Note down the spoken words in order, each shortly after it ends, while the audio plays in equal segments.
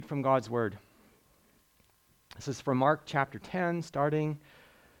from God's Word. This is from Mark chapter 10, starting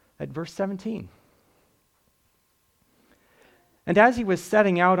at verse 17. And as he was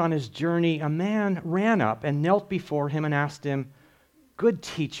setting out on his journey, a man ran up and knelt before him and asked him, "Good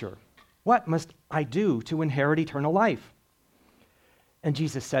teacher, what must I do to inherit eternal life?" And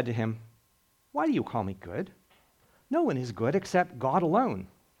Jesus said to him, "Why do you call me good? No one is good except God alone.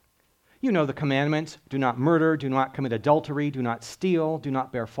 You know the commandments: do not murder, do not commit adultery, do not steal, do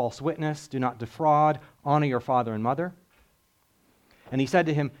not bear false witness, do not defraud, honor your father and mother." And he said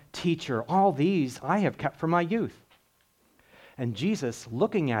to him, "Teacher, all these I have kept from my youth." And Jesus,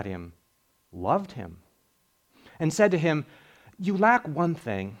 looking at him, loved him and said to him, "You lack one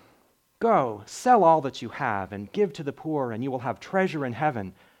thing. Go, sell all that you have and give to the poor, and you will have treasure in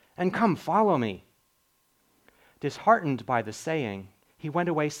heaven. And come, follow me." Disheartened by the saying, he went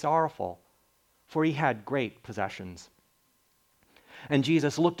away sorrowful, for he had great possessions. And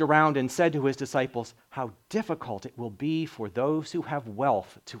Jesus looked around and said to his disciples, "How difficult it will be for those who have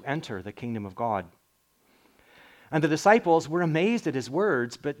wealth to enter the kingdom of God." And the disciples were amazed at his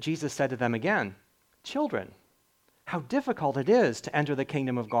words, but Jesus said to them again, "Children, how difficult it is to enter the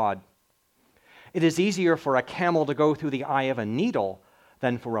kingdom of God. It is easier for a camel to go through the eye of a needle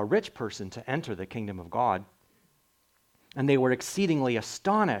than for a rich person to enter the kingdom of God." And they were exceedingly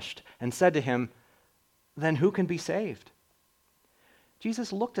astonished and said to him, "Then who can be saved?"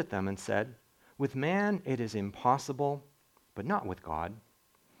 Jesus looked at them and said, "With man it is impossible, but not with God,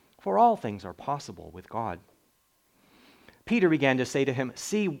 for all things are possible with God." Peter began to say to him,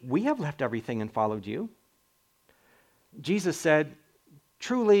 "See, we have left everything and followed you." Jesus said,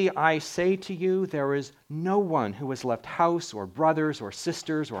 "Truly I say to you, there is no one who has left house or brothers or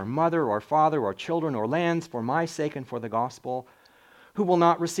sisters or mother or father or children or lands for my sake and for the gospel, who will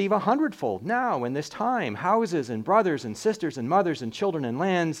not receive 100-fold now in this time, houses and brothers and sisters and mothers and children and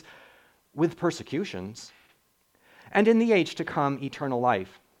lands, with persecutions, and in the age to come eternal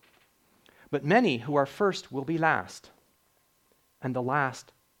life. But many who are first will be last, and the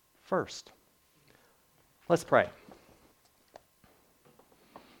last first." Let's pray.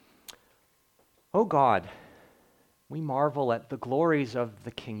 Oh God, we marvel at the glories of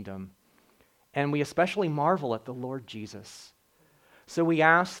the kingdom, and we especially marvel at the Lord Jesus. So we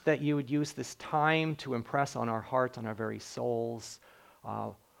ask that you would use this time to impress on our hearts, on our very souls,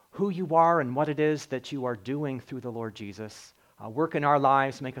 who you are and what it is that you are doing through the Lord Jesus. Work in our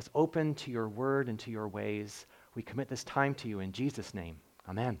lives, make us open to your word and to your ways. We commit this time to you in Jesus' name.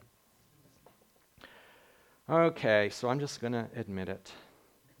 Amen. Okay, so I'm just going to admit it.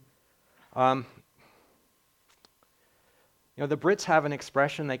 The Brits have an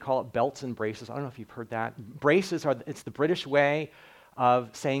expression, they call it belts and braces. I don't know if you've heard that. Braces it's the British way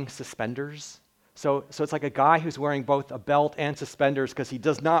of saying suspenders. So it's like a guy who's wearing both a belt and suspenders because he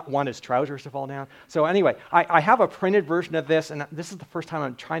does not want his trousers to fall down. So anyway, I have a printed version of this, and this is the first time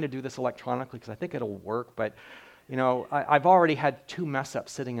I'm trying to do this electronically because I think it'll work, but I've already had 2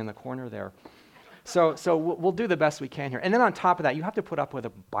 mess-ups sitting in the corner there. So we'll do the best we can here. And then on top of that, you have to put up with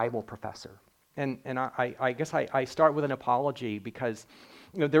a Bible professor. And I guess I start with an apology because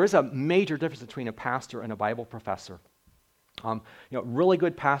there is a major difference between a pastor and a Bible professor. Really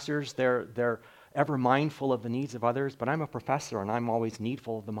good pastors, they're ever mindful of the needs of others, but I'm a professor and I'm always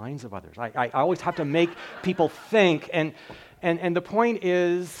needful of the minds of others. I always have to make people think, and the point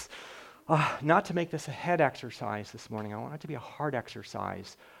is not to make this a head exercise this morning. I want it to be a heart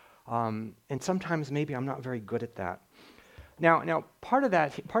exercise, and sometimes maybe I'm not very good at that. Now, part of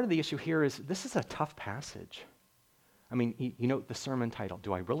the issue here is this is a tough passage. I mean, the sermon title,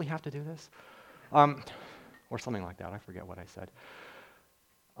 "Do I really have to do this?" Or something like that. I forget what I said.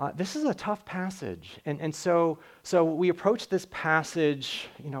 This is a tough passage, and so we approach this passage,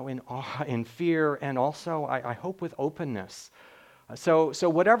 in awe, in fear, and also, I hope, with openness. So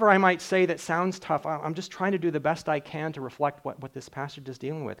whatever I might say that sounds tough, I'm just trying to do the best I can to reflect what this passage is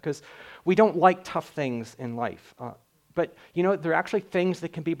dealing with, because we don't like tough things in life. But, there are actually things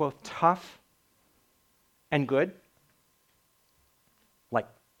that can be both tough and good, like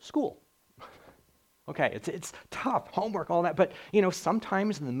school. Okay, it's tough, homework, all that, but,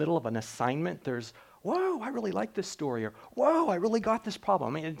 sometimes in the middle of an assignment, there's, "Whoa, I really like this story," or, "Whoa, I really got this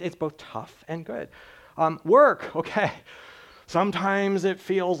problem." I mean, it's both tough and good. Work, okay. Sometimes it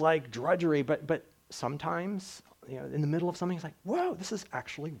feels like drudgery, but sometimes, in the middle of something, it's like, "Whoa, this is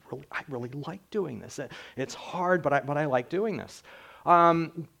actually I really like doing this." It's hard, but I like doing this.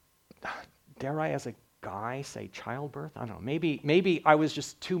 Dare I, as a guy, say childbirth? I don't know. Maybe I was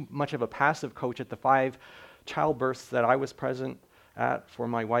just too much of a passive coach at the 5 childbirths that I was present at for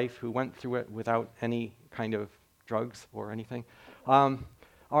my wife, who went through it without any kind of drugs or anything.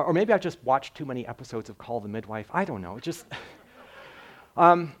 Or maybe I've just watched too many episodes of Call the Midwife. I don't know.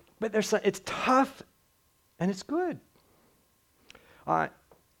 But it's tough and it's good.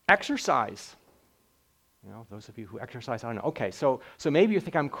 Exercise. Those of you who exercise, I don't know. Okay, so maybe you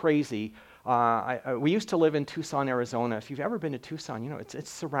think I'm crazy. We used to live in Tucson, Arizona. If you've ever been to Tucson, it's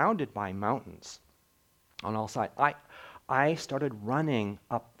surrounded by mountains on all sides. I started running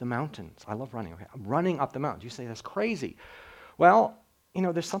up the mountains. I love running. Okay? I'm running up the mountains. You say that's crazy. Well,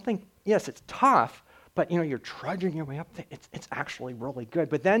 there's something. Yes, it's tough, but you're trudging your way up. It's actually really good.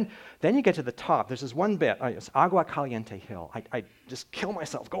 But then you get to the top. There's this one bit. It's Agua Caliente Hill. I just kill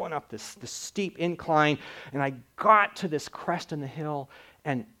myself going up this steep incline, and I got to this crest in the hill,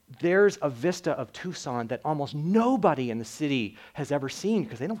 and there's a vista of Tucson that almost nobody in the city has ever seen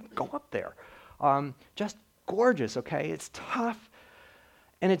because they don't go up there. Just gorgeous. Okay, it's tough,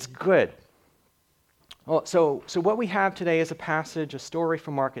 and it's good. Well, so what we have today is a story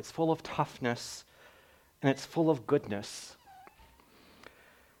from Mark. It's full of toughness, and it's full of goodness.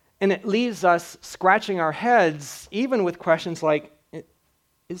 And it leaves us scratching our heads, even with questions like,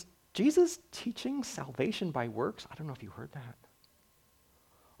 is Jesus teaching salvation by works? I don't know if you heard that.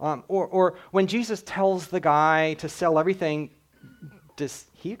 Or when Jesus tells the guy to sell everything, does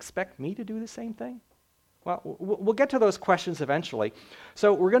he expect me to do the same thing? Well, we'll get to those questions eventually.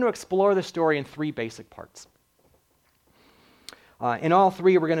 So we're going to explore the story in three basic parts. In all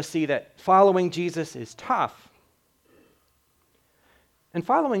three, we're going to see that following Jesus is tough, and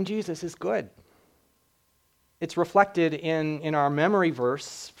following Jesus is good. It's reflected in our memory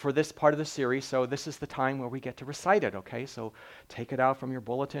verse for this part of the series, so this is the time where we get to recite it, okay? So take it out from your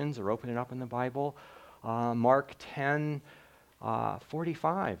bulletins or open it up in the Bible. Mark 10,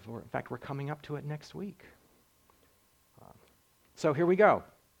 45, or in fact, we're coming up to it next week. So here we go.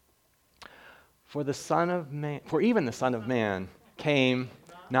 For even the Son of Man came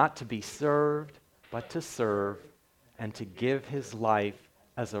not to be served, but to serve, and to give his life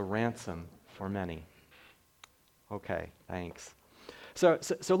as a ransom for many. Okay, thanks. So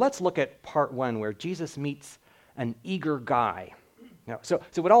let's look at part one, where Jesus meets an eager guy. So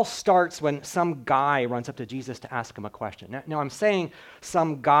it all starts when some guy runs up to Jesus to ask him a question. Now I'm saying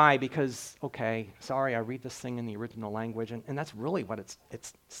some guy because, okay, sorry, I read this thing in the original language, and that's really what it's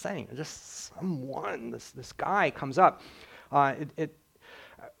saying. Just someone, this guy comes up.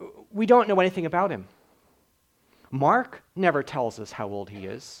 We don't know anything about him. Mark never tells us how old he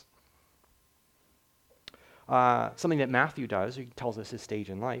is. Something that Matthew does. He tells us his stage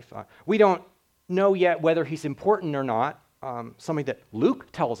in life. We don't know yet whether he's important or not. Something that Luke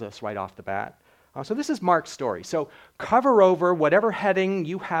tells us right off the bat. So this is Mark's story. So cover over whatever heading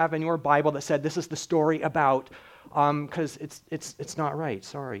you have in your Bible that said this is the story about, because it's not right.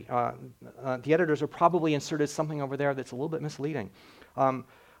 Sorry. The editors have probably inserted something over there that's a little bit misleading.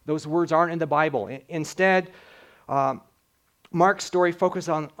 Those words aren't in the Bible. Instead, Mark's story focuses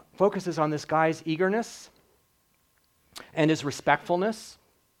on this guy's eagerness and his respectfulness.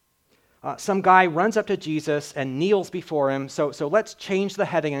 Some guy runs up to Jesus and kneels before him. So let's change the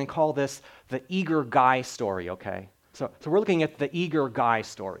heading and call this the eager guy story, okay? So we're looking at the eager guy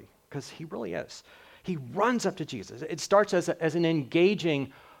story, because he really is. He runs up to Jesus. It starts as an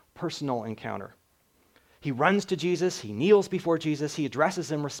engaging personal encounter. He runs to Jesus. He kneels before Jesus. He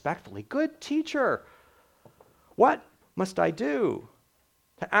addresses him respectfully. Good teacher, what must I do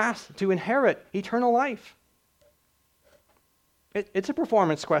to inherit eternal life? It's a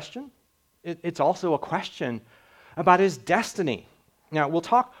performance question. It's also a question about his destiny. Now, we'll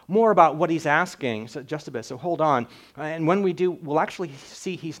talk more about what he's asking just a bit, so hold on. And when we do, we'll actually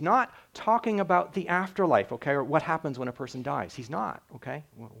see he's not talking about the afterlife, okay, or what happens when a person dies. He's not, okay?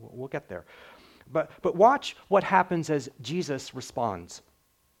 We'll get there. But watch what happens as Jesus responds.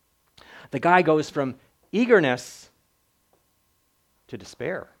 The guy goes from eagerness to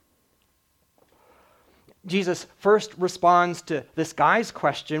despair. Jesus first responds to this guy's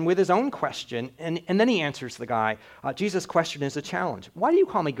question with his own question, and then he answers the guy. Jesus' question is a challenge. Why do you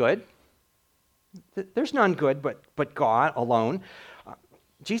call me good? There's none good but God alone.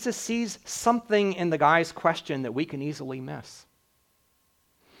 Jesus sees something in the guy's question that we can easily miss.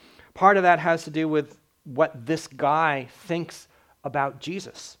 Part of that has to do with what this guy thinks about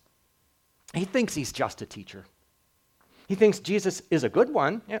Jesus. He thinks he's just a teacher. He thinks Jesus is a good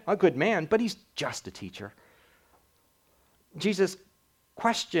one, a good man, but he's just a teacher. Jesus'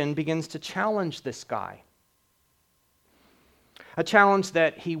 question begins to challenge this guy, a challenge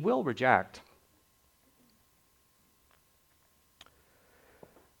that he will reject.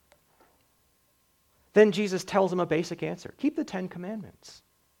 Then Jesus tells him a basic answer. Keep the 10 Commandments.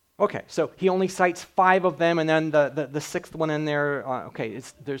 Okay, so he only cites 5 of them, and then the sixth one in there,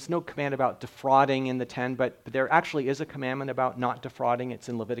 there's no command about defrauding in the 10, but there actually is a commandment about not defrauding. It's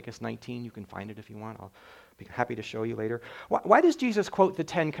in Leviticus 19. You can find it if you want. I'll be happy to show you later. Why does Jesus quote the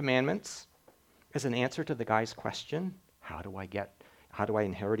 10 commandments as an answer to the guy's question? How do I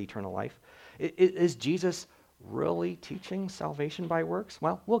inherit eternal life? Is Jesus really teaching salvation by works?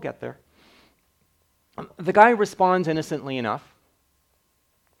 Well, we'll get there. The guy responds innocently enough.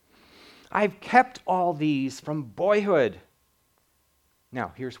 I've kept all these from boyhood.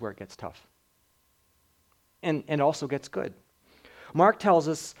 Now, here's where it gets tough. And also gets good. Mark tells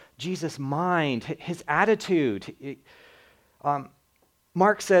us Jesus' mind, his attitude.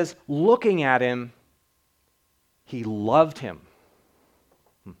 Mark says, looking at him, he loved him.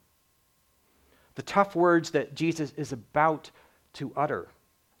 The tough words that Jesus is about to utter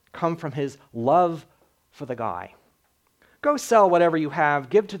come from his love for the guy. Go sell whatever you have,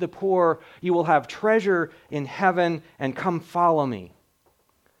 give to the poor, you will have treasure in heaven, and come follow me.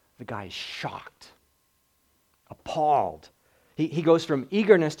 The guy is shocked, appalled. He goes from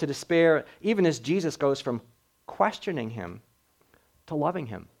eagerness to despair, even as Jesus goes from questioning him to loving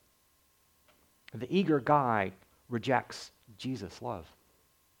him. The eager guy rejects Jesus' love.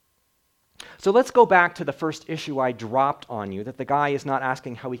 So let's go back to the first issue I dropped on you, that the guy is not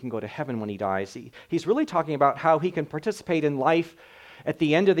asking how he can go to heaven when he dies. He's really talking about how he can participate in life at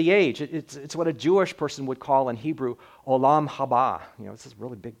the end of the age. It's what a Jewish person would call in Hebrew, olam haba. This is a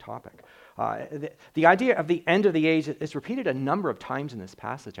really big topic. The idea of the end of the age is repeated a number of times in this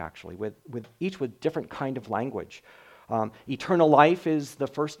passage, actually, each with different kind of language. Eternal life is the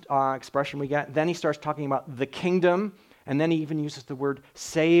first expression we get. Then he starts talking about the kingdom, and then he even uses the word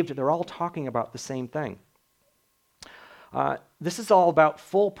saved. They're all talking about the same thing. This is all about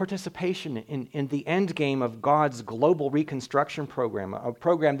full participation in the end game of God's global reconstruction program, a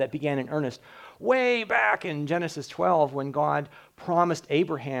program that began in earnest way back in Genesis 12 when God promised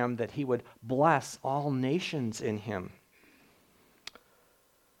Abraham that he would bless all nations in him.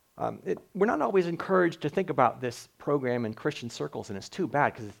 We're not always encouraged to think about this program in Christian circles, and it's too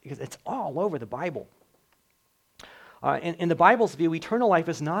bad because it's all over the Bible. In the Bible's view, eternal life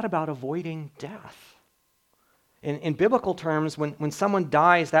is not about avoiding death. In biblical terms, when someone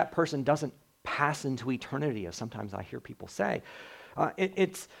dies, that person doesn't pass into eternity, as sometimes I hear people say.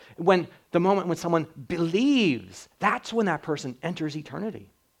 It's when the moment when someone believes, that's when that person enters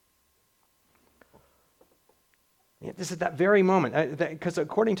eternity. This is that very moment, because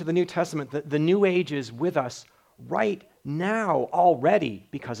according to the New Testament, the new age is with us right now already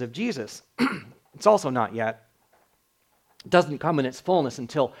because of Jesus. It's also not yet. It doesn't come in its fullness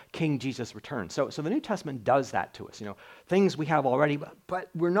until King Jesus returns. So the New Testament does that to us. Things we have already, but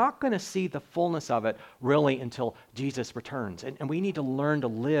we're not going to see the fullness of it really until Jesus returns. And we need to learn to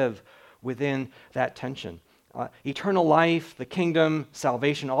live within that tension. Eternal life, the kingdom,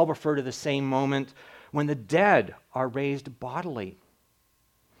 salvation all refer to the same moment when the dead are raised bodily.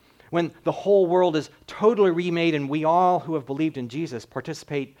 When the whole world is totally remade and we all who have believed in Jesus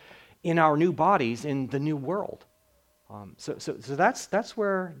participate in our new bodies in the new world. So that's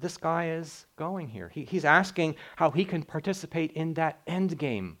where this guy is going here. He's asking how he can participate in that end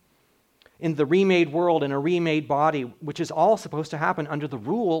game, in the remade world, in a remade body, which is all supposed to happen under the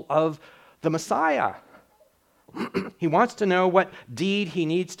rule of the Messiah. He wants to know what deed he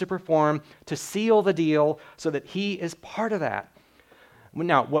needs to perform to seal the deal so that he is part of that.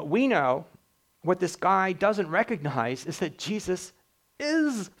 Now, what we know, what this guy doesn't recognize, is that Jesus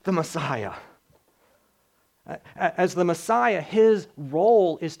is the Messiah. As the Messiah, his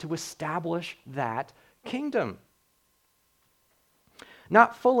role is to establish that kingdom.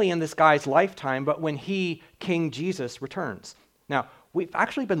 Not fully in this guy's lifetime, but when he, King Jesus, returns. Now, we've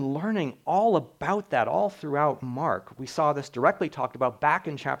actually been learning all about that all throughout Mark. We saw this directly talked about back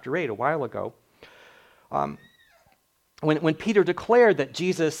in chapter 8 a while ago. When Peter declared that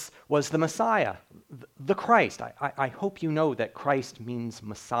Jesus was the Messiah, the Christ. I hope you know that Christ means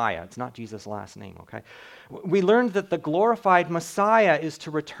Messiah. It's not Jesus' last name, okay? We learned that the glorified Messiah is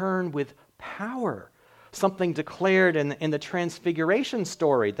to return with power, something declared in the transfiguration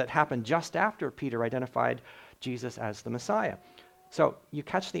story that happened just after Peter identified Jesus as the Messiah. So you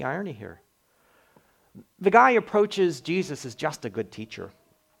catch the irony here. The guy approaches Jesus as just a good teacher.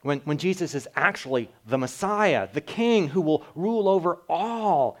 When Jesus is actually the Messiah, the King who will rule over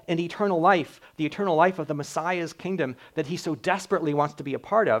all in eternal life, the eternal life of the Messiah's kingdom that he so desperately wants to be a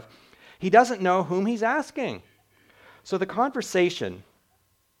part of, he doesn't know whom he's asking. So the conversation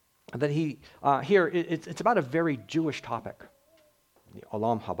that it's about a very Jewish topic, the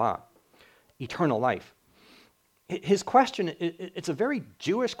olam haba, eternal life. His question, it's a very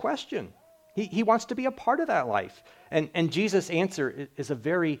Jewish question. He wants to be a part of that life. And Jesus' answer is a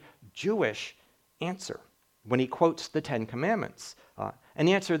very Jewish answer when he quotes the Ten Commandments, an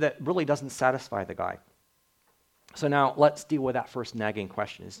answer that really doesn't satisfy the guy. So now let's deal with that first nagging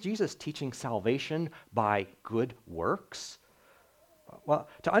question. Is Jesus teaching salvation by good works? Well,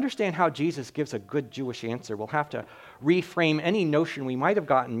 to understand how Jesus gives a good Jewish answer, we'll have to reframe any notion we might have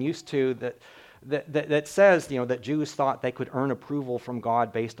gotten used to that says, that Jews thought they could earn approval from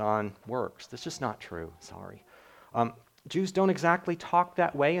God based on works. That's just not true. Sorry. Jews don't exactly talk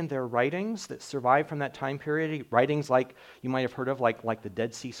that way in their writings that survive from that time period. Writings like you might have heard of, like the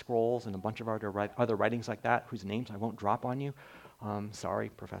Dead Sea Scrolls and a bunch of other writings like that, whose names I won't drop on you. Sorry,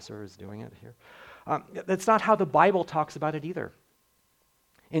 professor is doing it here. That's not how the Bible talks about it either.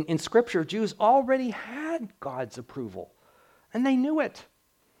 In Scripture, Jews already had God's approval, and they knew it.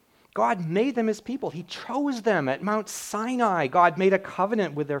 God made them his people. He chose them at Mount Sinai. God made a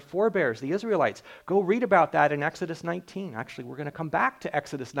covenant with their forebears, the Israelites. Go read about that in Exodus 19. Actually, we're going to come back to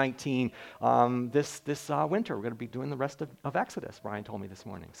Exodus 19 this winter. We're going to be doing the rest of Exodus, Brian told me this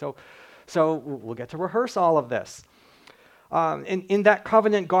morning. So we'll get to rehearse all of this. In that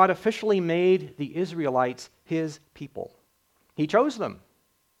covenant, God officially made the Israelites his people. He chose them.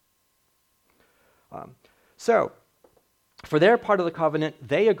 For their part of the covenant,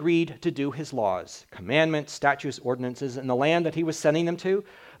 they agreed to do his laws, commandments, statutes, ordinances, in the land that he was sending them to.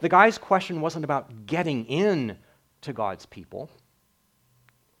 The guy's question wasn't about getting in to God's people.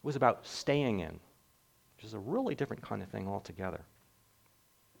 It was about staying in, which is a really different kind of thing altogether.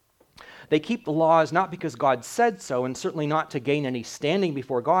 They keep the laws not because God said so, and certainly not to gain any standing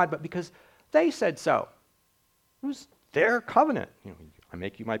before God, but because they said so. It was their covenant. I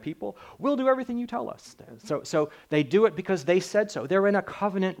make you my people. We'll do everything you tell us. So they do it because they said so. They're in a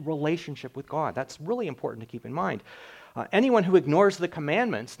covenant relationship with God. That's really important to keep in mind. Anyone who ignores the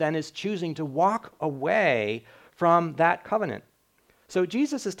commandments then is choosing to walk away from that covenant. So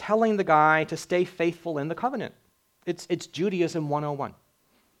Jesus is telling the guy to stay faithful in the covenant. It's Judaism 101.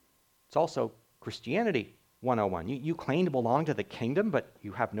 It's also Christianity 101. You claim to belong to the kingdom, but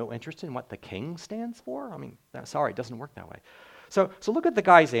you have no interest in what the king stands for? Sorry, it doesn't work that way. So look at the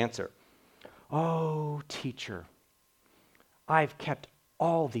guy's answer. Oh, teacher, I've kept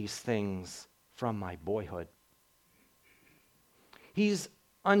all these things from my boyhood. He's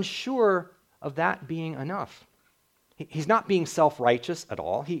unsure of that being enough. He's not being self-righteous at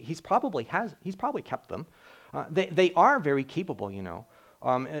all. He's probably kept them. They are very keepable,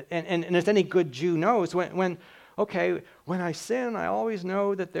 and as any good Jew knows, when I sin, I always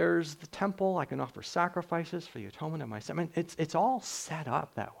know that there's the temple. I can offer sacrifices for the atonement of my sin. It's all set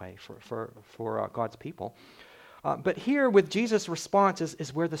up that way for God's people. But here with Jesus' response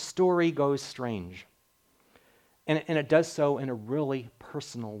is where the story goes strange. And it does so in a really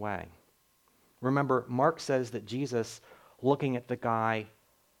personal way. Remember, Mark says that Jesus, looking at the guy,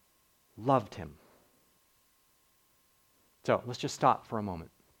 loved him. So let's just stop for a moment.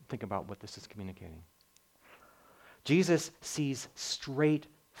 Think about what this is communicating. Jesus sees straight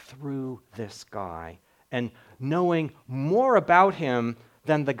through this guy, and knowing more about him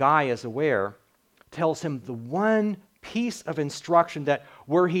than the guy is aware, tells him the one piece of instruction that,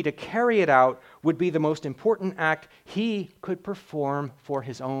 were he to carry it out, would be the most important act he could perform for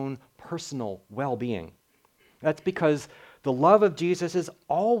his own personal well-being. That's because the love of Jesus is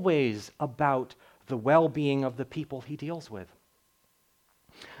always about the well-being of the people he deals with.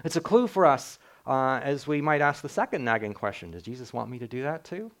 It's a clue for us as we might ask the second nagging question. Does Jesus want me to do that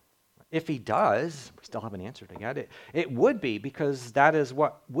too? If he does, we still haven't answered it yet. It would be, because that is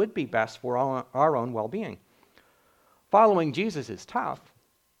what would be best for our own well-being. Following Jesus is tough,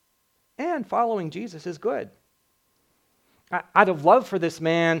 and following Jesus is good. Out of love for this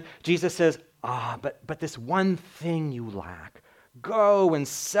man, Jesus says, but this one thing you lack. Go and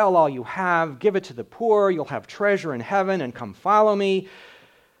sell all you have, give it to the poor, you'll have treasure in heaven, and come follow me.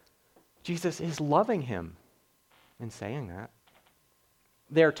 Jesus is loving him in saying that.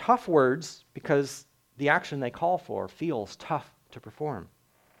 They're tough words because the action they call for feels tough to perform.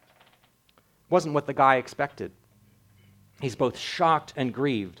 It wasn't what the guy expected. He's both shocked and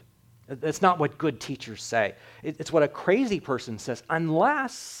grieved. That's not what good teachers say. It's what a crazy person says,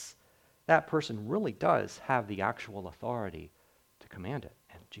 unless that person really does have the actual authority to command it,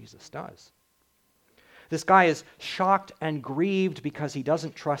 and Jesus does. This guy is shocked and grieved because he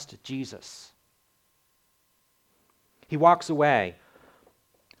doesn't trust Jesus. He walks away.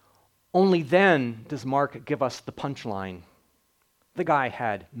 Only then does Mark give us the punchline. The guy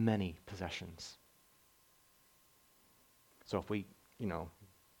had many possessions. So if we,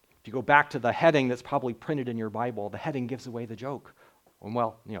 If you go back to the heading that's probably printed in your Bible, the heading gives away the joke.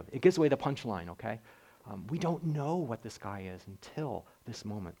 Well, it gives away the punchline, okay? We don't know what this guy is until this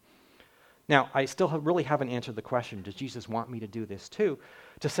moment. Now, I still really haven't answered the question, does Jesus want me to do this too?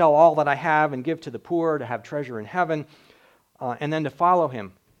 To sell all that I have and give to the poor, to have treasure in heaven, and then to follow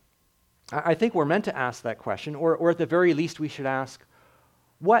him? I think we're meant to ask that question, or at the very least we should ask,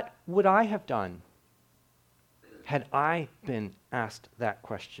 what would I have done had I been asked that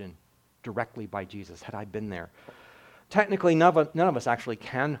question directly by Jesus, had I been there? Technically, none of us actually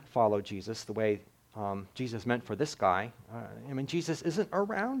can follow Jesus the way Jesus meant for this guy. Jesus isn't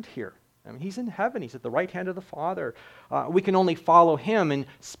around here. He's in heaven. He's at the right hand of the Father. We can only follow him in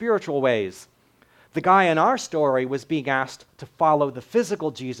spiritual ways. The guy in our story was being asked to follow the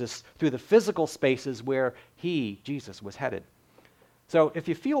physical Jesus through the physical spaces where Jesus, was headed. So if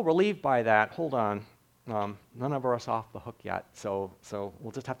you feel relieved by that, hold on. None of us are off the hook yet, so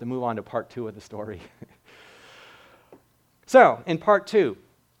we'll just have to move on to part 2 of the story. So, in part 2,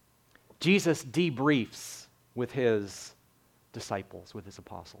 Jesus debriefs with his disciples, with his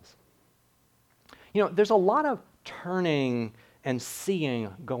apostles. There's a lot of turning and seeing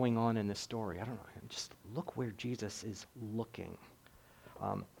going on in this story. I don't know, just look where Jesus is looking.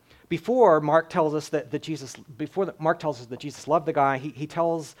 Before Mark tells us that Jesus loved the guy, he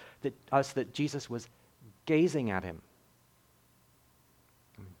tells us that Jesus was gazing at him.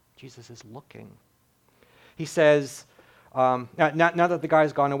 Jesus is looking. He says, now that the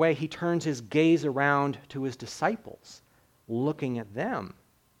guy's gone away, he turns his gaze around to his disciples, looking at them.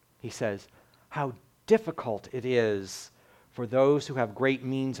 He says, how difficult it is for those who have great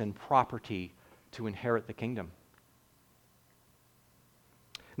means and property to inherit the kingdom.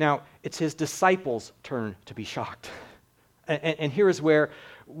 Now, it's his disciples' turn to be shocked. And here is where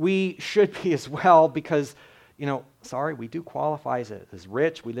we should be as well, because, we do qualify as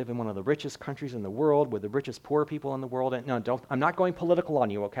rich. We live in one of the richest countries in the world, with the richest poor people in the world. And I'm not going political on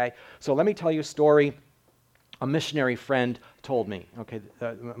you, okay? So let me tell you a story a missionary friend told me. Okay,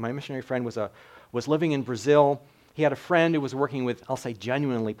 my missionary friend was living in Brazil. He had a friend who was working with, I'll say,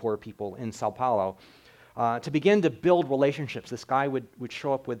 genuinely poor people in Sao Paulo. To begin to build relationships, this guy would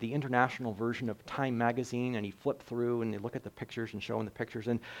show up with the international version of Time magazine, and he'd flip through and he'd look at the pictures and show them the pictures.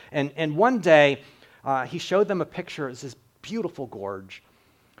 And one day, he showed them a picture. It's this beautiful gorge,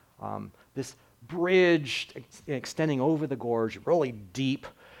 this bridge extending over the gorge, really deep,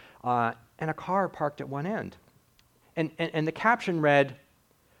 and a car parked at one end. And the caption read,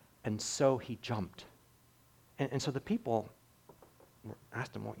 "And so he jumped." And so the people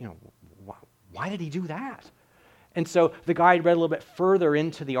asked him, why did he do that? And so the guide read a little bit further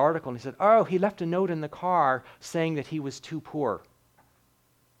into the article, and he said, he left a note in the car saying that he was too poor.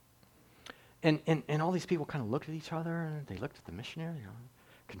 And all these people kind of looked at each other, and they looked at the missionary,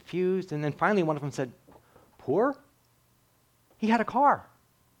 confused. And then finally one of them said, "Poor? He had a car."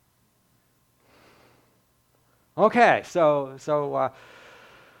 Okay, so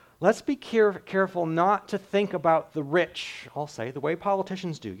let's be careful not to think about the rich, I'll say, the way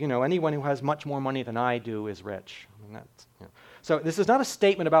politicians do. Anyone who has much more money than I do is rich. So this is not a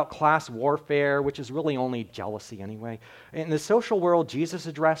statement about class warfare, which is really only jealousy anyway. In the social world Jesus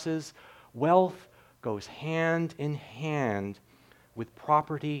addresses, wealth goes hand in hand with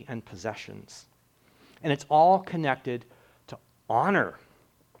property and possessions. And it's all connected to honor,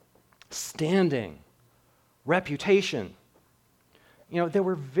 standing, reputation. There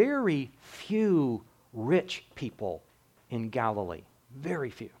were very few rich people in Galilee.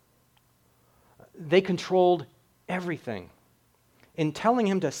 Very few. They controlled everything. In telling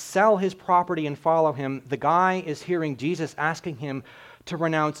him to sell his property and follow him, the guy is hearing Jesus asking him to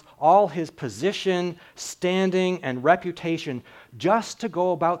renounce all his position, standing, and reputation just to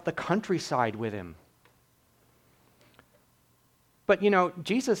go about the countryside with him. But,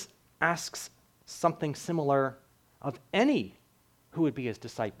 Jesus asks something similar of any who would be his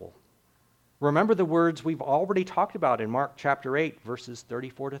disciple. Remember the words we've already talked about in Mark chapter 8, verses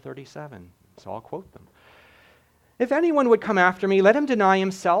 34 to 37. So I'll quote them. "If anyone would come after me, let him deny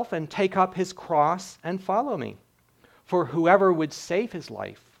himself and take up his cross and follow me. For whoever would save his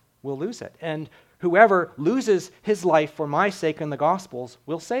life will lose it, and whoever loses his life for my sake and the gospel's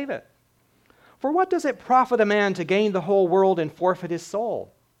will save it. For what does it profit a man to gain the whole world and forfeit his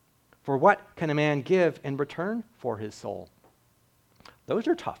soul? For what can a man give in return for his soul?" Those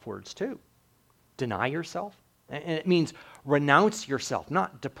are tough words too. Deny yourself. And it means renounce yourself,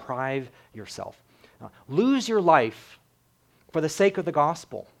 not deprive yourself. Lose your life for the sake of the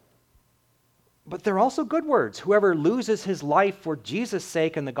gospel. But they're also good words. Whoever loses his life for Jesus'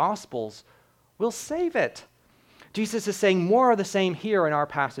 sake and the gospel's will save it. Jesus is saying more of the same here in our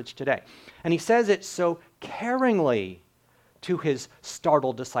passage today. And he says it so caringly to his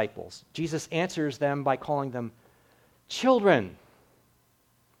startled disciples. Jesus answers them by calling them children.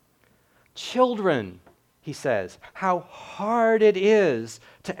 Children, he says, how hard it is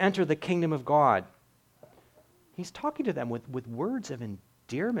to enter the kingdom of God. He's talking to them with words of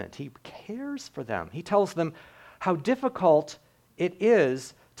endearment. He cares for them. He tells them how difficult it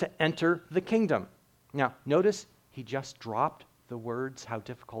is to enter the kingdom. Now, notice he just dropped the words how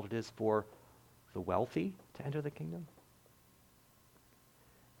difficult it is for the wealthy to enter the kingdom.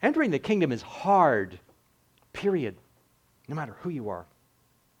 Entering the kingdom is hard, period, no matter who you are.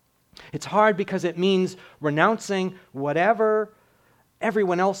 It's hard because it means renouncing whatever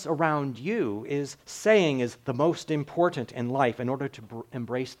everyone else around you is saying is the most important in life in order to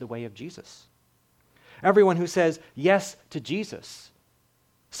embrace the way of Jesus. Everyone who says yes to Jesus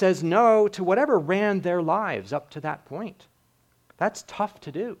says no to whatever ran their lives up to that point. That's tough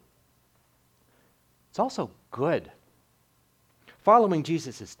to do. It's also good. Following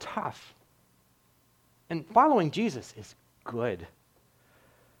Jesus is tough. And following Jesus is good.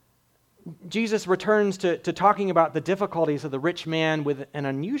 Jesus returns to talking about the difficulties of the rich man with an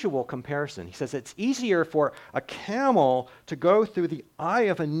unusual comparison. He says it's easier for a camel to go through the eye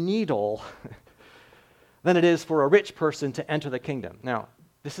of a needle than it is for a rich person to enter the kingdom. Now,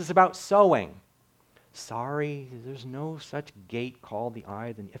 this is about sowing. Sorry, there's no such gate called the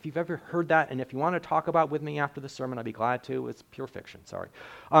eye. If you've ever heard that, and if you want to talk about with me after the sermon, I'd be glad to. It's pure fiction, sorry.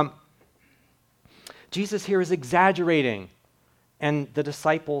 Jesus here is exaggerating, and the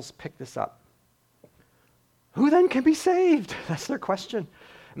disciples pick this up. Who then can be saved? That's their question.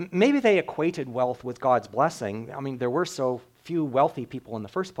 Maybe they equated wealth with God's blessing. I mean, there were so few wealthy people in the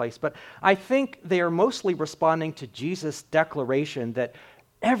first place, but I think they are mostly responding to Jesus' declaration that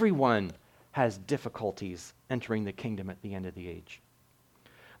everyone has difficulties entering the kingdom at the end of the age.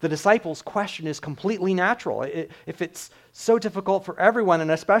 The disciples' question is completely natural. If it's so difficult for everyone,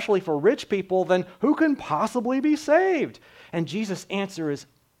 and especially for rich people, then who can possibly be saved? And Jesus' answer is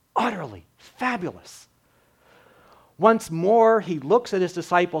utterly fabulous. Once more, he looks at his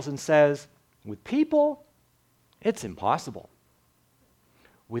disciples and says, with people, it's impossible.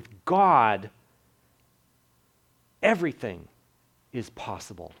 With God, everything is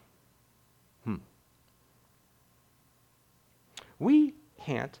possible. We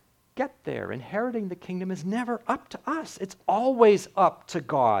can't get there. Inheriting the kingdom is never up to us. It's always up to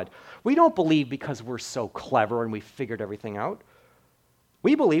God. We don't believe because we're so clever and we figured everything out.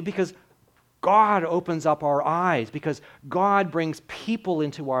 We believe because God opens up our eyes, because God brings people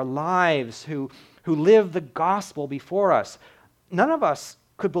into our lives who live the gospel before us. None of us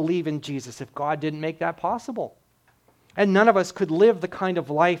could believe in Jesus if God didn't make that possible. And none of us could live the kind of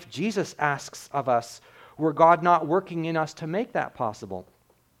life Jesus asks of us were God not working in us to make that possible.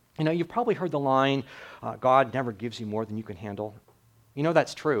 You know, you've probably heard the line, God never gives you more than you can handle. You know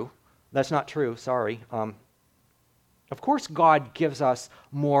that's true. That's not true, sorry. Of course God gives us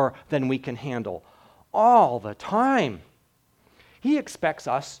more than we can handle all the time. He expects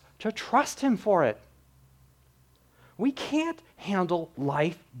us to trust him for it. We can't handle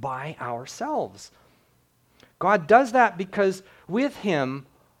life by ourselves. God does that because with him,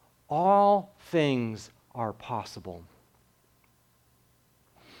 all things are possible.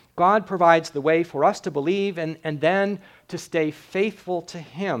 God provides the way for us to believe and then to stay faithful to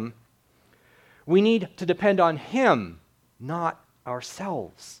him. We need to depend on him, not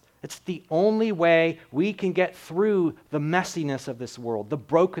ourselves. It's the only way we can get through the messiness of this world, the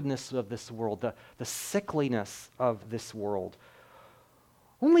brokenness of this world, the sickliness of this world.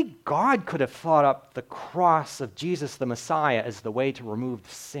 Only God could have thought up the cross of Jesus the Messiah as the way to remove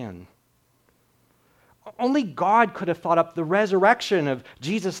sin. Only God could have thought up the resurrection of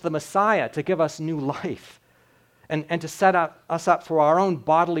Jesus the Messiah to give us new life and to set us up for our own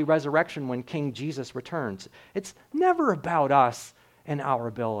bodily resurrection when King Jesus returns. It's never about us and our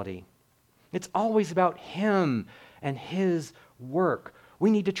ability. It's always about him and his work.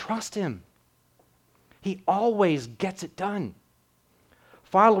 We need to trust him. He always gets it done.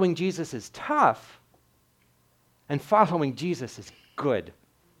 Following Jesus is tough, and following Jesus is good.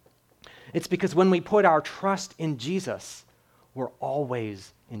 It's because when we put our trust in Jesus, we're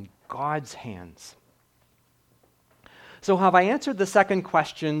always in God's hands. So have I answered the second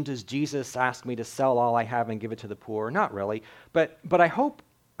question, does Jesus ask me to sell all I have and give it to the poor? Not really, but I hope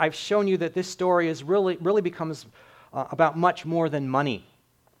I've shown you that this story is really becomes about much more than money.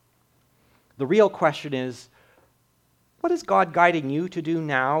 The real question is, what is God guiding you to do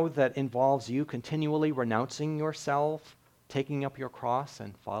now that involves you continually renouncing yourself, taking up your cross,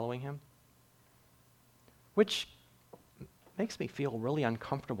 and following him? Which makes me feel really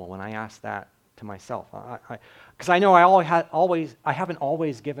uncomfortable when I ask that to myself. Because I know I haven't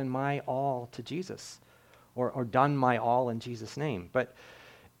always given my all to Jesus or done my all in Jesus' name. But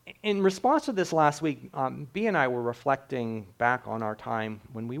in response to this last week, Bea and I were reflecting back on our time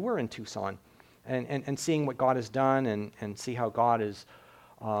when we were in Tucson and seeing what God has done and see how God is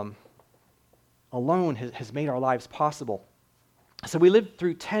alone has made our lives possible. So we lived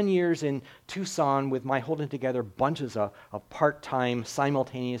through 10 years in Tucson with my holding together bunches of part-time,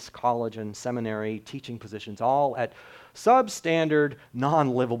 simultaneous college and seminary teaching positions, all at substandard,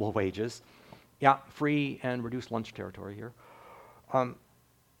 non-livable wages. Yeah, free and reduced lunch territory here.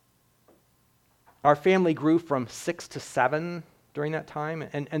 Our family grew from 6 to 7 during that time,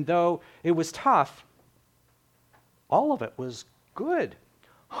 and though it was tough, all of it was good.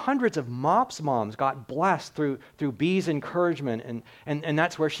 Hundreds of MOPS moms got blessed through Bea's encouragement, and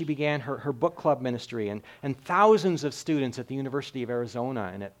that's where she began her book club ministry, and thousands of students at the University of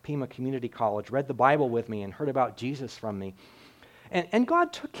Arizona and at Pima Community College read the Bible with me and heard about Jesus from me. And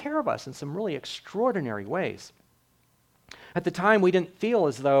God took care of us in some really extraordinary ways. At the time, we didn't feel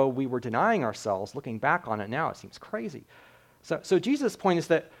as though we were denying ourselves. Looking back on it now, it seems crazy. So Jesus' point is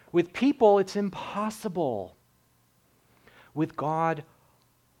that with people, it's impossible. With God,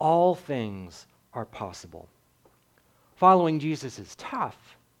 all things are possible. Following Jesus is tough,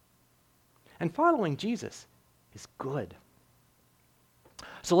 and following Jesus is good.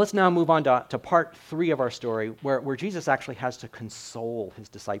 So let's now move on to part 3 of our story, where Jesus actually has to console his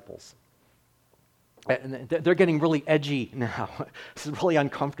disciples. And they're getting really edgy now. This is really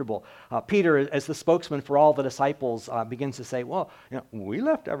uncomfortable. Peter, as the spokesman for all the disciples, begins to say, well, we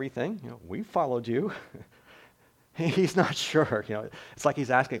left everything. We followed you. He's not sure. It's like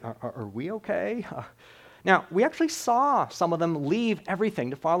he's asking, are we okay? Now, we actually saw some of them leave everything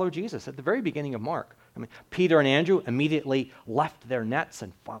to follow Jesus at the very beginning of Mark. Peter and Andrew immediately left their nets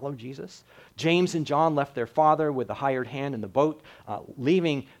and followed Jesus. James and John left their father with the hired hand in the boat,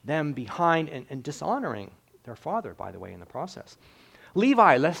 leaving them behind and dishonoring their father, by the way, in the process.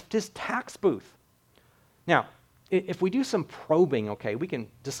 Levi left his tax booth. Now, if we do some probing, we can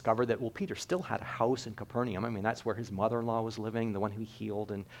discover that, Peter still had a house in Capernaum. That's where his mother-in-law was living, the one who he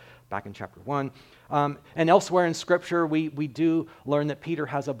healed back in chapter 1. And elsewhere in Scripture, we do learn that Peter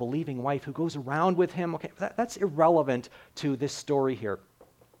has a believing wife who goes around with him. That's irrelevant to this story here.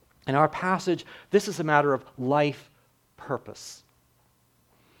 In our passage, this is a matter of life purpose.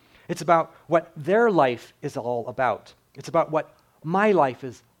 It's about what their life is all about. It's about what my life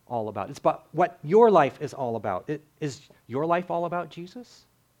is all about. It's about what your life is all about. Is your life all about Jesus?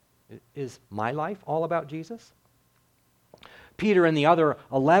 Is my life all about Jesus? Peter and the other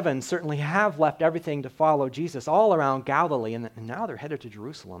 11 certainly have left everything to follow Jesus all around Galilee, and now they're headed to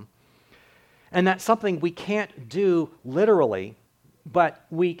Jerusalem. And that's something we can't do literally, but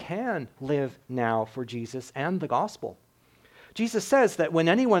we can live now for Jesus and the gospel. Jesus says that when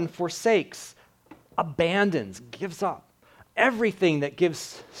anyone forsakes, abandons, gives up everything that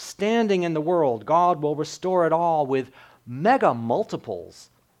gives standing in the world, God will restore it all with mega multiples,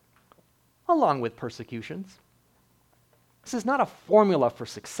 along with persecutions. This is not a formula for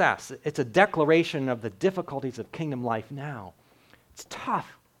success. It's a declaration of the difficulties of kingdom life now. It's tough,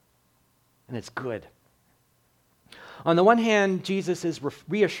 and it's good. On the one hand, Jesus is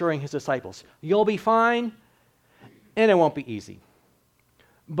reassuring his disciples, you'll be fine, and it won't be easy.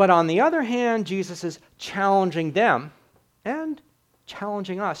 But on the other hand, Jesus is challenging them and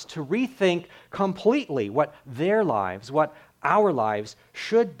challenging us to rethink completely what their lives, what our lives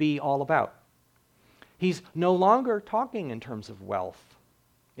should be all about. He's no longer talking in terms of wealth.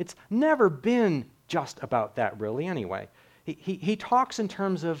 It's never been just about that, really, anyway. He talks in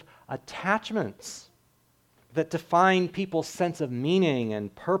terms of attachments that define people's sense of meaning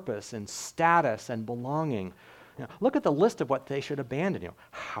and purpose and status and belonging. Look at the list of what they should abandon.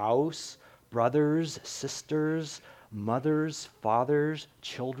 House, brothers, sisters, mothers, fathers,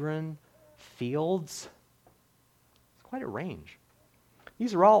 children, fields. It's quite a range.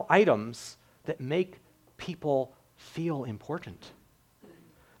 These are all items that make people feel important.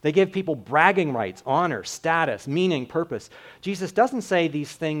 They give people bragging rights, honor, status, meaning, purpose. Jesus doesn't say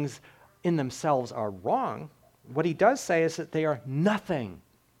these things in themselves are wrong. What he does say is that they are nothing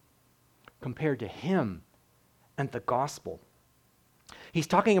compared to him and the gospel. He's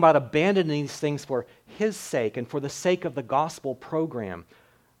talking about abandoning these things for his sake and for the sake of the gospel program,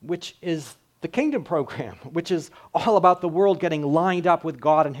 which is the kingdom program, which is all about the world getting lined up with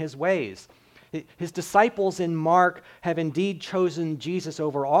God and his ways. His disciples in Mark have indeed chosen Jesus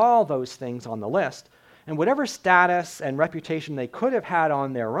over all those things on the list, and whatever status and reputation they could have had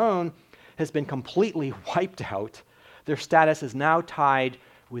on their own has been completely wiped out Their status is now tied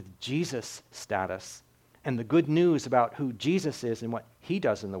with Jesus' status and the good news about who Jesus is and what he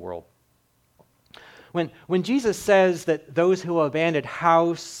does in the world. When Jesus says that those who abandoned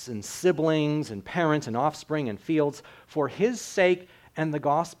house and siblings and parents and offspring and fields for his sake and the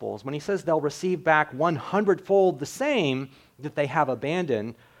gospel's, when he says they'll receive back 100-fold the same that they have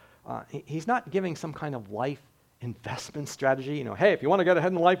abandoned, he's not giving some kind of life investment strategy. Hey, if you want to get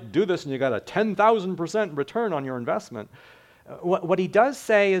ahead in life, do this and you got a 10,000% return on your investment. What he does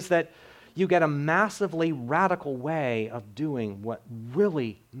say is that you get a massively radical way of doing what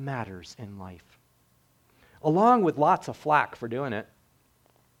really matters in life, along with lots of flack for doing it.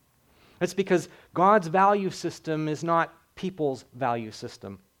 It's because God's value system is not people's value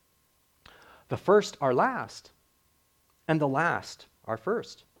system. The first are last, and the last are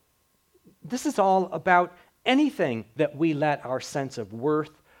first. This is all about anything that we let our sense of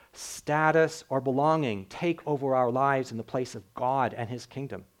worth, status, or belonging take over our lives in the place of God and his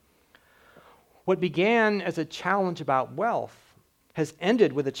kingdom. What began as a challenge about wealth has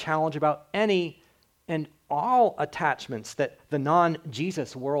ended with a challenge about any and all attachments that the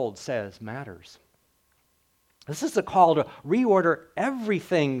non-Jesus world says matters. This is a call to reorder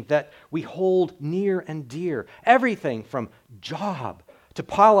everything that we hold near and dear, everything from job to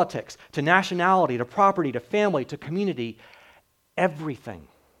politics to nationality to property to family to community, everything.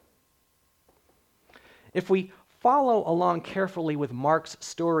 If we follow along carefully with Mark's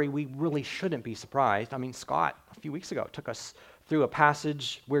story, we really shouldn't be surprised. Scott, a few weeks ago, took us through a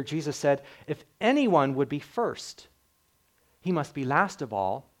passage where Jesus said, if anyone would be first, he must be last of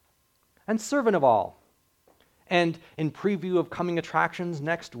all and servant of all. And in preview of coming attractions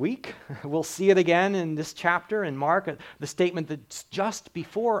next week, we'll see it again in this chapter in Mark, the statement that's just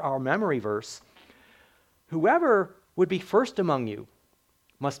before our memory verse. Whoever would be first among you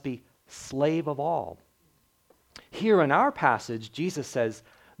must be slave of all. Here in our passage, Jesus says,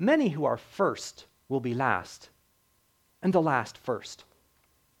 many who are first will be last, and the last first.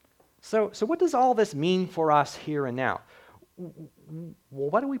 So what does all this mean for us here and now? Well,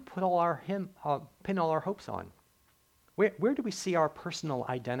 what do we put pin all our hopes on? Where do we see our personal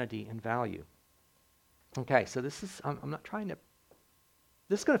identity and value? Okay, so this is,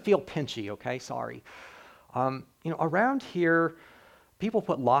 this is going to feel pinchy, okay? Sorry. Around here, people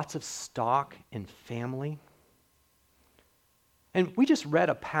put lots of stock in family. And we just read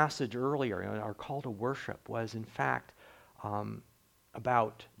a passage earlier, our call to worship was, in fact,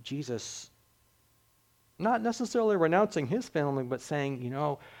 about Jesus not necessarily renouncing his family, but saying,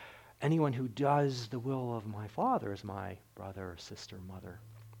 anyone who does the will of my Father is my brother, sister, mother.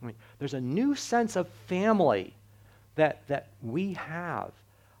 There's a new sense of family that we have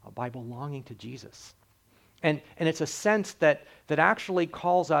by belonging to Jesus. And it's a sense that actually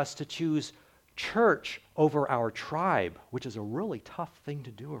calls us to choose church over our tribe, which is a really tough thing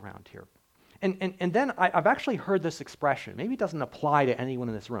to do around here. And then I've actually heard this expression. Maybe it doesn't apply to anyone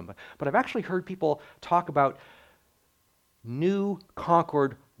in this room, but I've actually heard people talk about new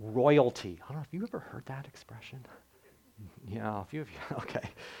conquered royalty. I don't know if you've ever heard that expression. Yeah, a few of you.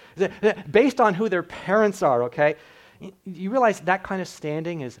 Okay. Based on who their parents are, okay? You realize that kind of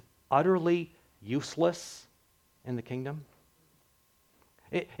standing is utterly useless in the kingdom?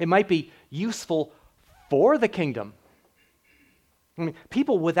 It might be useful for the kingdom.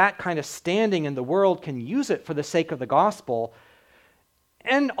 People with that kind of standing in the world can use it for the sake of the gospel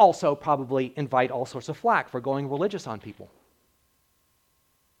and also probably invite all sorts of flack for going religious on people.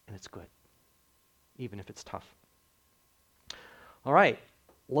 And it's good, even if it's tough. All right,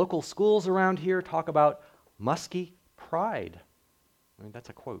 local schools around here talk about musky pride. That's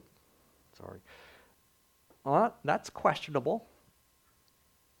a quote. Sorry. That's questionable.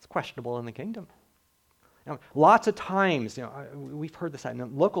 It's questionable in the kingdom. Lots of times, we've heard this at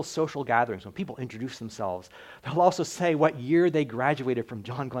local social gatherings, when people introduce themselves, they'll also say what year they graduated from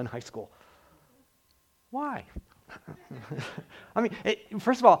John Glenn High School. Why?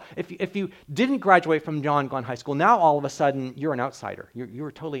 First of all, if you didn't graduate from John Glenn High School, now all of a sudden you're an outsider.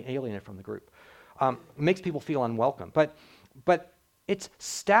 You're totally alienated from the group. It makes people feel unwelcome. But it's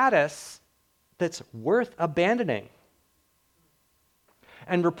status that's worth abandoning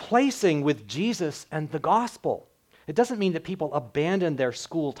and replacing with Jesus and the gospel. It doesn't mean that people abandon their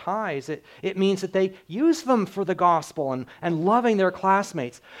school ties. It means that they use them for the gospel and loving their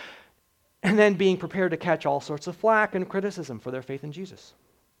classmates and then being prepared to catch all sorts of flack and criticism for their faith in Jesus.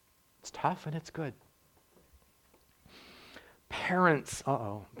 It's tough and it's good. Parents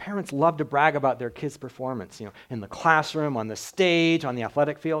love to brag about their kids' performance, in the classroom, on the stage, on the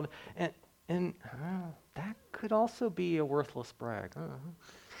athletic field, and that could also be a worthless brag.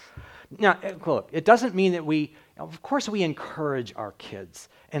 Now, look, it doesn't mean that of course we encourage our kids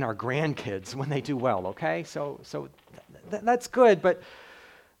and our grandkids when they do well, okay? So that's good, but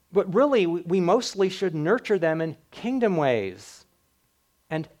really we mostly should nurture them in kingdom ways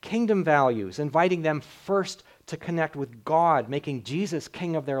and kingdom values, inviting them first to connect with God, making Jesus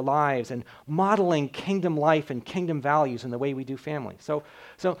king of their lives, and modeling kingdom life and kingdom values in the way we do family. So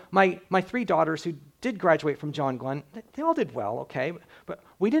my three daughters who did graduate from John Glenn, they all did well, okay? But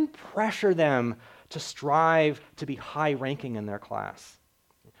we didn't pressure them to strive to be high-ranking in their class.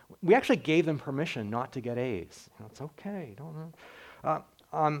 We actually gave them permission not to get A's. It's okay, don't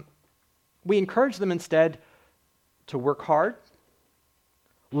know. We encouraged them instead to work hard,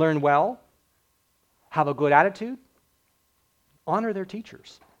 learn well, have a good attitude, honor their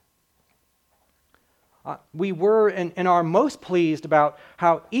teachers. We were and are most pleased about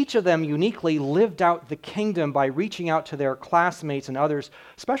how each of them uniquely lived out the kingdom by reaching out to their classmates and others,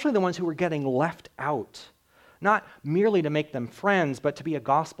 especially the ones who were getting left out, not merely to make them friends, but to be a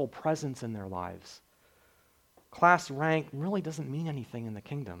gospel presence in their lives. Class rank really doesn't mean anything in the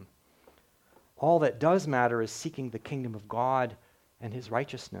kingdom. All that does matter is seeking the kingdom of God and his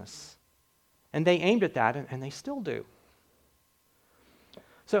righteousness. And they aimed at that, and they still do.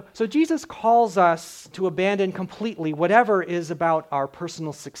 So Jesus calls us to abandon completely whatever is about our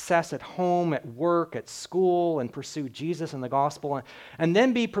personal success at home, at work, at school, and pursue Jesus and the gospel, and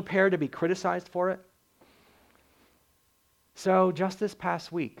then be prepared to be criticized for it. So just this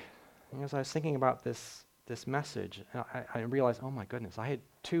past week, as I was thinking about this message, I realized, oh my goodness, I had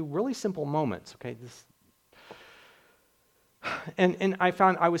two really simple moments, okay? And I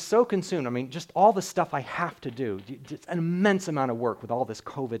found I was so consumed. I mean, just all the stuff I have to do, just an immense amount of work with all this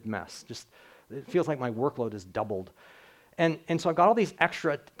COVID mess. Just, it feels like my workload is doubled. And so I've got all these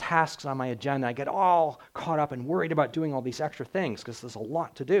extra tasks on my agenda. I get all caught up and worried about doing all these extra things because there's a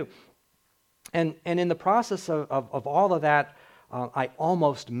lot to do. And in the process of all of that, I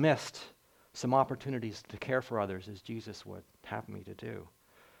almost missed some opportunities to care for others as Jesus would have me to do.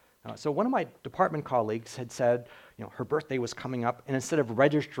 So one of my department colleagues had said, her birthday was coming up, and instead of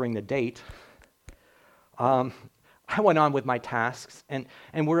registering the date, I went on with my tasks, and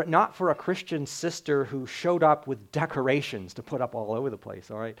were it not for a Christian sister who showed up with decorations to put up all over the place,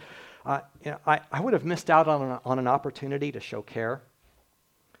 all right, I would have missed out on an opportunity to show care.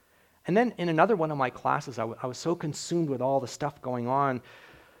 And then in another one of my classes, I was so consumed with all the stuff going on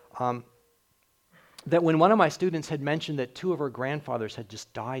that when one of my students had mentioned that two of her grandfathers had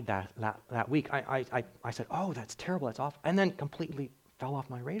just died that week, I said, oh, that's terrible, that's awful, and then completely fell off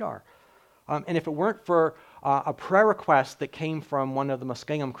my radar. And if it weren't for a prayer request that came from one of the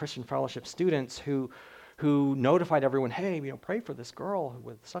Muskingum Christian Fellowship students who notified everyone, hey, pray for this girl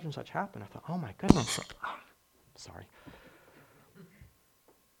with such and such happened, I thought, oh my goodness, sorry.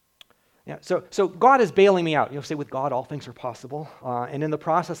 Yeah, so God is bailing me out. Say with God all things are possible. And in the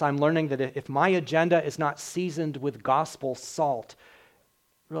process, I'm learning that if my agenda is not seasoned with gospel salt,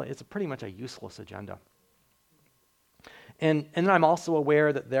 really it's pretty much a useless agenda. And I'm also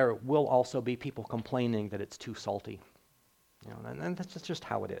aware that there will also be people complaining that it's too salty. And that's just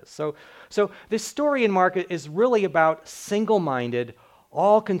how it is. So this story in Mark is really about single-minded,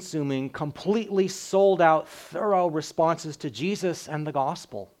 all-consuming, completely sold-out, thorough responses to Jesus and the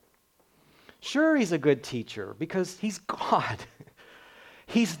gospel. Sure, he's a good teacher because he's God.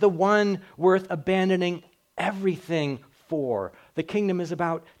 He's the one worth abandoning everything for. The kingdom is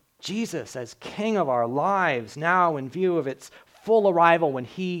about Jesus as king of our lives now in view of its full arrival when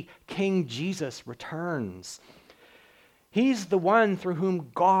King Jesus, returns. He's the one through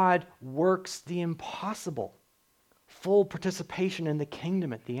whom God works the impossible. Full participation in the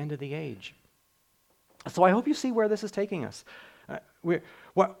kingdom at the end of the age. So I hope you see where this is taking us.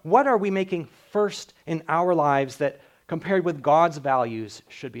 What are we making first in our lives that, compared with God's values,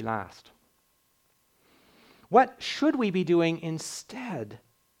 should be last? What should we be doing instead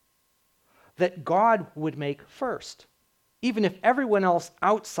that God would make first, even if everyone else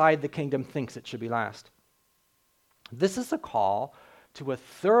outside the kingdom thinks it should be last? This is a call to a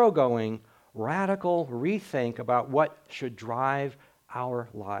thoroughgoing, radical rethink about what should drive our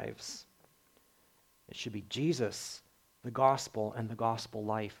lives. It should be Jesus, the gospel, and the gospel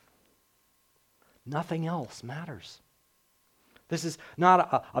life. Nothing else matters. This is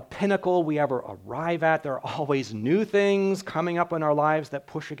not a pinnacle we ever arrive at. There are always new things coming up in our lives that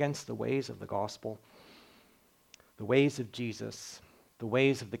push against the ways of the gospel, the ways of Jesus, the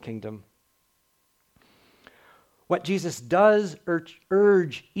ways of the kingdom. What Jesus does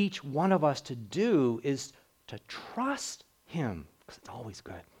urge each one of us to do is to trust him, because it's always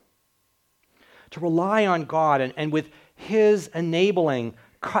good. To rely on God and with his enabling,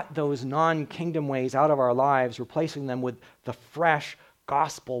 cut those non-kingdom ways out of our lives, replacing them with the fresh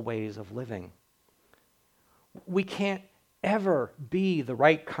gospel ways of living. We can't ever be the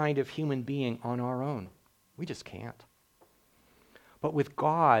right kind of human being on our own. We just can't. But with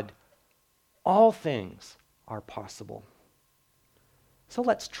God, all things are possible. So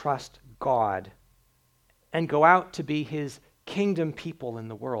let's trust God and go out to be his kingdom people in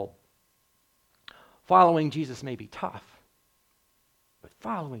the world. Following Jesus may be tough, but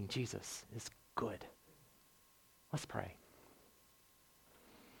following Jesus is good. Let's pray.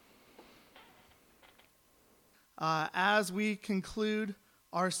 As we conclude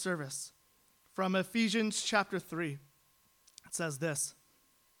our service, from Ephesians chapter 3, it says this: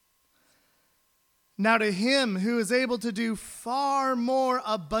 "Now to him who is able to do far more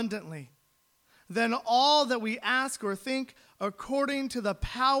abundantly than all that we ask or think, according to the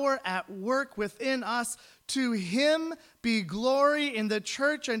power at work within us, to him be glory in the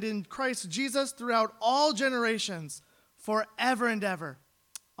church and in Christ Jesus throughout all generations, forever and ever.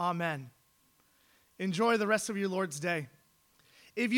 Amen." Enjoy the rest of your Lord's day.